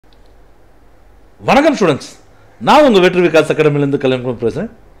வணக்கம் ஸ்டூடெண்ட்ஸ், நான் உங்கள் வெற்றி விகாஸ் அகாடமிலேருந்து கல்யாணம் பேசுகிறேன்.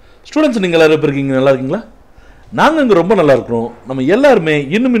 ஸ்டூடெண்ட்ஸ், நீங்கள் எல்லாரும் இருக்கீங்க, நல்லா இருக்கீங்களா? நாங்கள் இங்கே ரொம்ப நல்லா இருக்கிறோம். நம்ம எல்லாருமே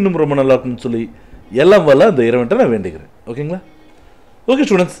இன்னும் ரொம்ப நல்லா இருக்கணும்னு சொல்லி எல்லாம் வல்ல அந்த இறைவன்ட்ட நான் வேண்டிக்கிறேன். ஓகேங்களா? ஓகே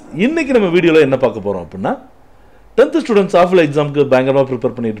ஸ்டூடெண்ட்ஸ், இன்றைக்கி நம்ம வீடியோவில் என்ன பார்க்க போகிறோம் அப்படின்னா, 10th ஸ்டூடெண்ட்ஸ் ஆஃப்ல எக்ஸாமுக்கு பயங்கரமாக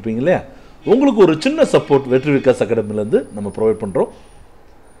ப்ரிப்பேர் பண்ணிட்டு இருப்பீங்க இல்லையா? உங்களுக்கு ஒரு சின்ன சப்போர்ட் வெற்றி விகாஸ் அகாடமிலேருந்து நம்ம ப்ரொவைட் பண்ணுறோம்.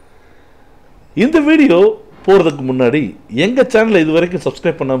 இந்த வீடியோ போகிறதுக்கு முன்னாடி எங்கள் சேனலை இது வரைக்கும்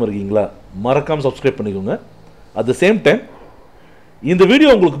சப்ஸ்கிரைப் பண்ணாமல் இருக்கீங்களா? மறக்காமல் சப்ஸ்கிரைப் பண்ணிக்கோங்க. அட் த சேம் டைம் இந்த வீடியோ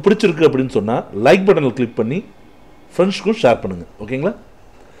உங்களுக்கு பிடிச்சிருக்கு அப்படின்னு சொன்னால் லைக் பட்டனில் கிளிக் பண்ணி ஃப்ரெண்ட்ஸ்க்கும் ஷேர் பண்ணுங்கள். ஓகேங்களா?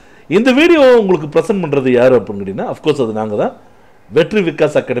 இந்த வீடியோ உங்களுக்கு ப்ரெசென்ட் பண்ணுறது யார் அப்படின்னு கேட்டிங்கன்னா, அஃப்கோர்ஸ் அது நாங்கள் தான், வெற்றி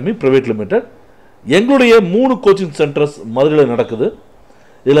விகாஸ் அகாடமி பிரைவேட் லிமிடெட். எங்களுடைய 3 கோச்சிங் சென்டர்ஸ் மதுரையில் நடக்குது.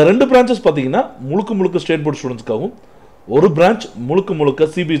 இதில் 2 பிரான்ச்சஸ் பார்த்தீங்கன்னா முழுக்க ஸ்டேட் போர்ட் ஸ்டூடெண்ட்ஸ்க்காகவும், ஒரு பிரான்ச்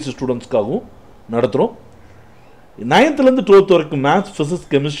முழுக்க சிபிஎஸ்சி ஸ்டூடெண்ட்ஸ்க்காகவும் நடத்துகிறோம். 9th-லேருந்து 12th வரைக்கும் maths, physics,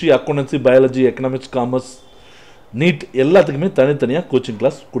 chemistry, accountancy, biology, economics, commerce, NEET எல்லாத்துக்குமே தனித்தனியாக கோச்சிங்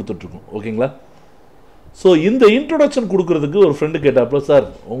கிளாஸ் கொடுத்துட்ருக்கோம். ஓகேங்களா? ஸோ இந்த இன்ட்ரொடக்ஷன் கொடுக்குறதுக்கு ஒரு ஃப்ரெண்டு கேட்டாப்புல, சார்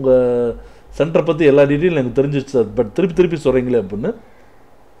உங்கள் சென்டரை பற்றி எல்லா டீட்டெயிலும் எனக்கு தெரிஞ்சிச்சு சார், பட் திருப்பி சொல்கிறீங்களே அப்படின்னு.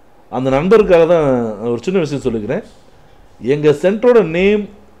 அந்த நண்பருக்காக தான் ஒரு சின்ன விஷயம் சொல்லிக்கிறேன். எங்கள் சென்டரோட நேம்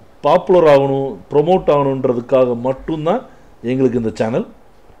பாப்புலர் ஆகணும், ப்ரொமோட் ஆகணுன்றதுக்காக மட்டும்தான் எங்களுக்கு இந்த சேனல்.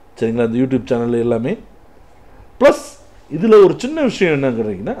 சரிங்களா? இந்த யூடியூப் சேனல் எல்லாமே. ப்ளஸ் இதில் ஒரு சின்ன விஷயம் என்னன்னு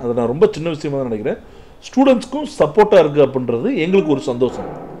கேட்டிங்கன்னா, அதை நான் ரொம்ப சின்ன விஷயமாக தான் நினைக்கிறேன், ஸ்டூடெண்ட்ஸ்க்கும் சப்போர்ட்டாக இருக்குது அப்படின்றது எங்களுக்கு ஒரு சந்தோஷம்.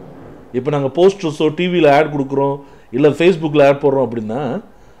 இப்போ நாங்கள் போஸ்டர்ஸோ டிவியில் ஆட் கொடுக்குறோம், இல்லை ஃபேஸ்புக்கில் ஆட் போடுறோம் அப்படின்னா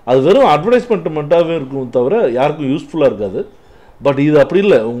அது வெறும் அட்வர்டைஸ்மெண்ட்டாகவே இருக்கும் தவிர யாருக்கும் யூஸ்ஃபுல்லாக இருக்காது. பட் இது அப்படி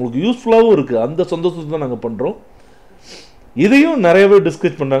இல்லை, உங்களுக்கு யூஸ்ஃபுல்லாகவும் இருக்குது. அந்த சந்தோஷத்தை தான் நாங்கள் பண்ணுறோம். இதையும் நிறையவே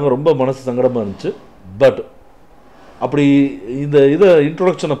டிஸ்கஸ் பண்ணாங்க, ரொம்ப மனசு சங்கடமாக இருந்துச்சு. பட் அப்படி இதை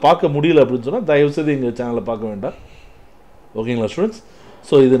இன்ட்ரொடக்ஷனை பார்க்க முடியல அப்படின்னு சொன்னால் தயவுசெய்து எங்கள் சேனலை பார்க்க வேண்டாம். ஓகேங்களா ஸ்டூடெண்ட்ஸ்?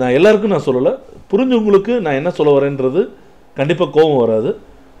 ஸோ இது நான் எல்லாருக்கும் நான் சொல்லலை, புரிஞ்சவங்களுக்கு நான் என்ன சொல்ல வரேன்றது கண்டிப்பாக கோபம் வராது,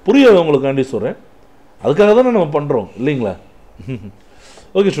 புரியாதவங்களுக்காண்டி சொல்கிறேன். அதுக்காக தானே நம்ம பண்ணுறோம் இல்லைங்களா?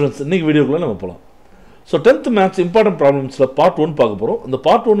 ஓகே ஸ்டூடெண்ட்ஸ், இன்றைக்கி வீடியோக்குள்ளே நம்ம போகலாம். So 10th maths important ப்ராப்ளம்ஸில் part 1 பார்க்க போகிறோம். இந்த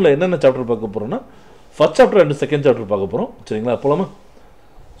பார்ட் 1ல் என்னென்ன சாப்டர் பார்க்க போகிறோன்னா, first chapter and second chapter பார்க்க போகிறோம். சரிங்களா? போகலாமா?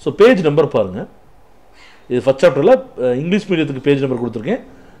 ஸோ பேஜ் நம்பர் பாருங்கள். இது ஃபர்ஸ்ட் சாப்டரில் இங்கிலீஷ் மீடியத்துக்கு பேஜ் நம்பர் கொடுத்துருக்கேன்.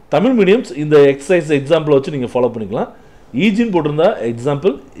 தமிழ் மீடியம்ஸ் இந்த எக்ஸசைஸ் எக்ஸாம்பிளை வச்சு நீங்கள் ஃபாலோ பண்ணிக்கலாம். ஈஜின்னு போட்டிருந்தா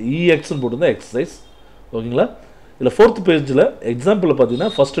எக்ஸாம்பிள், இஎக்ஸ்ன்னு போட்டிருந்தா எக்ஸசைஸ். ஓகேங்களா? இதில் 4th பேஜில் எக்ஸாம்பிளில் பார்த்தீங்கன்னா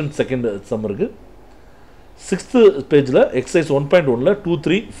ஃபர்ஸ்ட் அண்ட் செகண்ட் சம் இருக்குது. 6th பேஜில் எக்ஸசைஸ் 1.1ல் 2,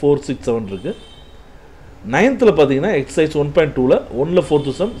 3, 4, 6, 7 இருக்குது. 9th பார்த்தீங்கன்னா எக்ஸசைஸ் 1.2ல் 1ல்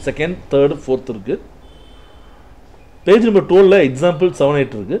 4th some, 2nd, 3rd, 4th இருக்குது. பேஜ் நம்பர் 12ல் எக்ஸாம்பிள் 7,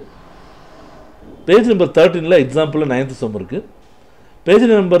 8 இருக்குது. பேஜ் நம்பர் 13ல் எக்ஸாம்பிளில் 9th சம் இருக்குது. பேஜ்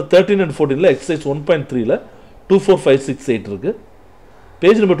நம்பர் 13 அண்ட் 14ல் எக்ஸசைஸ் 1.3ல் 2, 4, 5, 6, 8 இருக்குது.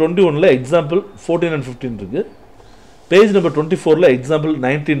 பேஜ் நம்பர் 21ல் எக்ஸாம்பிள் 14 அண்ட் 15 இருக்குது. பேஜ் நம்பர் 24ல் எக்ஸாம்பிள்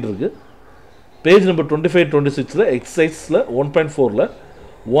 19 இருக்குது. பேஜ் நம்பர் 25, 26ல் எக்ஸசைஸில் 1.4ல்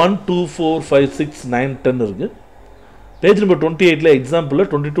 1, 2, 4, 5, 6, 9, 10 இருக்குது. பேஜ் நம்பர் 28ல்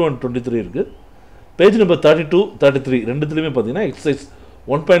எக்ஸாம்பிளில் 22 அண்ட் 23 இருக்குது. பேஜ் நம்பர் 32, 33 ரெண்டுத்துலேயுமே பார்த்தீங்கன்னா எக்ஸசைஸ்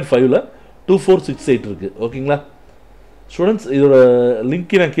 1.5ல் 2, 4, 6, 8 இருக்குது. ஓகேங்களா ஸ்டூடெண்ட்ஸ்? இதோட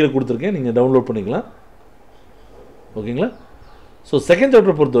லிங்க்கை நான் கீழே கொடுத்துருக்கேன், நீங்கள் டவுன்லோட் பண்ணிக்கலாம். ஓகேங்களா? ஸோ செகண்ட்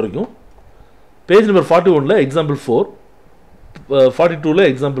சாப்டர் பொறுத்த வரைக்கும் page number 41ல் example 4, 42ல்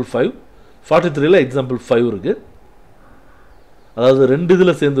example 5, 43ல் example 5 இருக்குது. அதாவது 2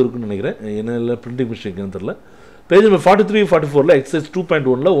 இதில் சேர்ந்து இருக்குன்னு நினைக்கிறேன், என்ன இல்லை பிரிண்டிங் மிஸ்டேக்னு தெரில. பேஜ் நம்பர் 43, 44ல் எக்ஸசைஸ்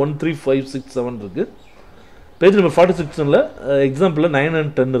 2.1ல் 1, 3, 5, 6, 7 இருக்குது. பேஜ் நம்பர் 46ல் எக்ஸாம்பிளில் 9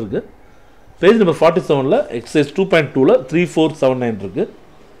 and 10 இருக்குது. பேஜ் நம்பர் 47ல் எக்ஸசைஸ் 2.2ல் 3, 4, 7, 9 இருக்குது.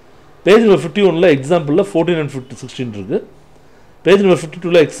 பேஜ் நம்பர் 51ல் எக்ஸாம்பிளில் 14 and 16 இருக்குது. பேஜ் நம்பர்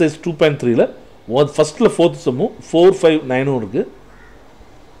 52ல் எக்ஸசைஸ் 2.3ல் ஃபஸ்ட்டில் 4th சம்மும் 4, 5, 9 இருக்குது.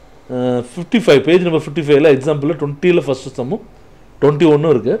 55 பேஜ் நம்பர் 55ல் எக்ஸாம்பிளில் 20ல் ஃபஸ்ட்டு சம்மும்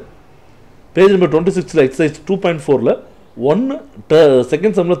 21 இருக்குது. பேஜ் நம்பர் 26ல் எக்ஸசைஸ் 2.4ல் 1,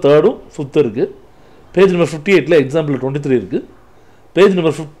 செகண்ட் சம்மில் 3rd, 5th இருக்குது. பேஜ் நம்பர் 58ல் எக்ஸாம்பிள் 23 இருக்குது. பேஜ்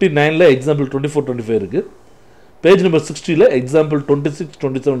நம்பர் 59ல் எக்ஸாம்பிள் 24, 25 இருக்குது. பேஜ் நம்பர் 60ல் எக்ஸாம்பிள் 26,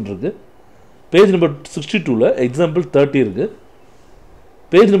 27 இருக்குது. பேஜ் நம்பர் 62ல் எக்ஸாம்பிள் 30 இருக்குது.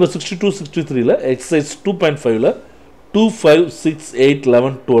 பேஜ் நம்பர் 62, 63ல் எக்ஸசைஸ் 2.5ல் 2, 5, 6, 8,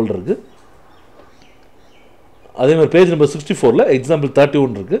 11, 12 இருக்குது. அதே மாதிரி பேஜ் நம்பர் 64ல் எக்ஸாம்பிள்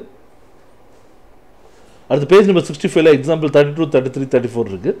 31 இருக்குது. அடுத்து பேஜ் நம்பர் 65ல் எக்ஸாம்பிள் 32, 33, 34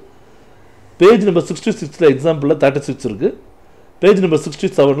 இருக்குது. பேஜ் நம்பர் 66ல் எக்ஸாம்பிளில் 36 இருக்குது. பேஜ் நம்பர்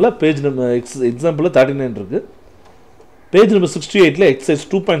 67ல் பேஜ் நம்பர் எக்ஸாம்பிளில் 39 இருக்குது. பேஜ் நம்பர் 68ல் எக்ஸசைஸ்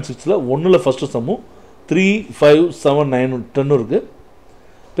 2.6ல் 1ல் ஃபஸ்ட்டு சம்மும் 3, 5, 7, 9, 10 இருக்குது.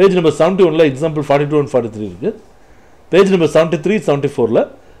 பேஜ் நம்பர் 71ல எக்ஸாம்பிள் 42 and 43 இருக்குது. Page number 73, 74ல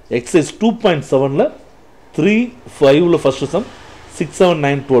exercise 2.7ல 3, 5ல first sum 6, 7,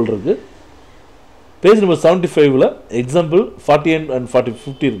 9, 12 இருக்குது. பேஜ் நம்பர் 75ல எக்ஸாம்பிள் 48 and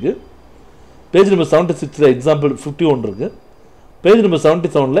 50 இருக்குது. பேஜ் நம்பர் 76ல எக்ஸாம்பிள் 51 இருக்குது. பேஜ் நம்பர்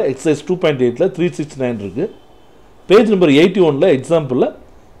 77ல எக்ஸசைஸ் 2.8ல 3, 6, 9 இருக்குது. பேஜ் நம்பர் 81ல எக்ஸாம்பிளில்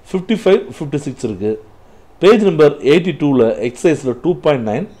 55, 56 இருக்குது. பேஜ் நம்பர் 82ல எக்ஸசைஸில்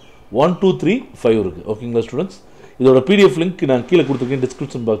 2.9, 1, 2, 3, 5 இருக்குது. ஓகேங்களா ஸ்டூடெண்ட்ஸ், இதோட பிடிஎஃப் லிங்க் நான் கீழே கொடுத்துருக்கேன்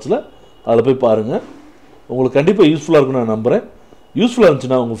டிஸ்கிரிப்ஷன் பாக்ஸில், அதில் போய் பாருங்கள். உங்களுக்கு கண்டிப்பாக யூஸ்ஃபுல்லாக இருக்குன்னு நான் நம்புகிறேன். யூஸ்ஃபுல்லாக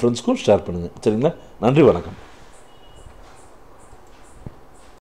இருந்துச்சுன்னா உங்கள் ஃப்ரெண்ட்ஸ்க்கும் ஷேர் பண்ணுங்கள். சரிங்களா, நன்றி, வணக்கம்.